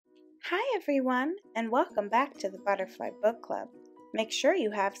Hi everyone, and welcome back to the Butterfly Book Club. Make sure you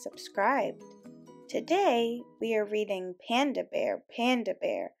have subscribed. Today we are reading Panda Bear,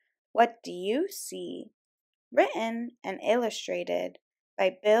 What Do You See? Written and illustrated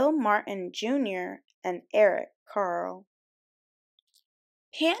by Bill Martin Jr. and Eric Carle.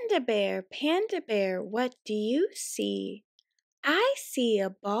 Panda Bear, what do you see? I see a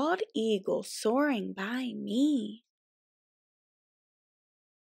bald eagle soaring by me.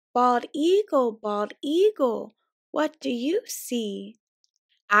 Bald eagle, what do you see?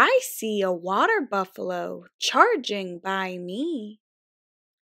 I see a water buffalo charging by me.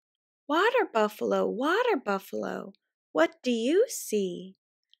 Water buffalo, what do you see?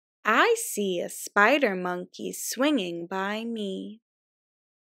 I see a spider monkey swinging by me.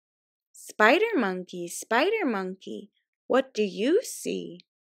 Spider monkey, what do you see?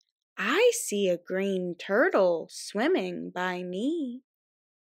 I see a green turtle swimming by me.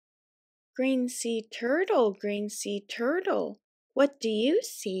 Green sea turtle, what do you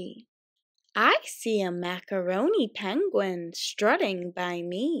see? I see a macaroni penguin strutting by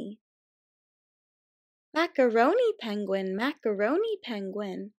me. Macaroni penguin,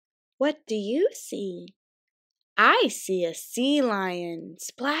 what do you see? I see a sea lion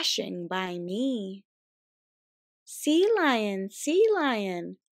splashing by me. Sea lion,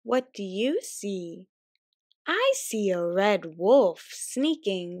 what do you see? I see a red wolf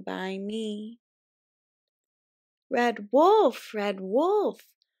sneaking by me. Red wolf,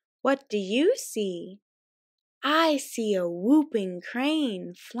 what do you see? I see a whooping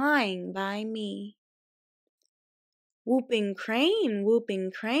crane flying by me. Whooping crane,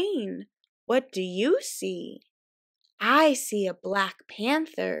 what do you see? I see a black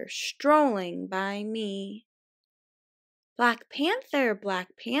panther strolling by me. Black panther,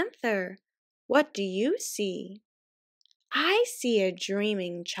 what do you see? I see a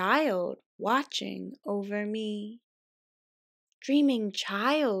dreaming child watching over me. Dreaming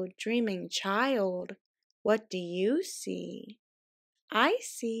child, what do you see? I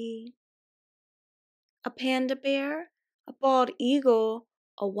see a panda bear, a bald eagle,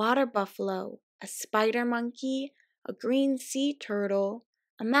 a water buffalo, a spider monkey, a green sea turtle,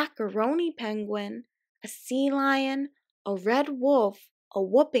 a macaroni penguin, a sea lion, a red wolf, a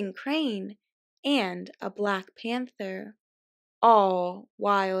whooping crane, and a black panther. All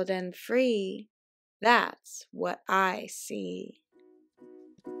wild and free. That's what I see.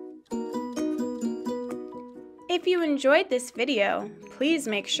 If you enjoyed this video, please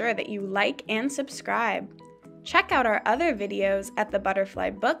make sure that you like and subscribe. Check out our other videos at the Butterfly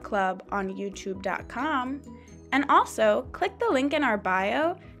Book Club on youtube.com, and also click the link in our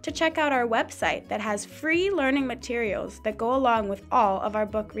bio to check out our website that has free learning materials that go along with all of our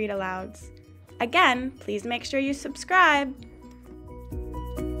book read-alouds. Again, please make sure you subscribe.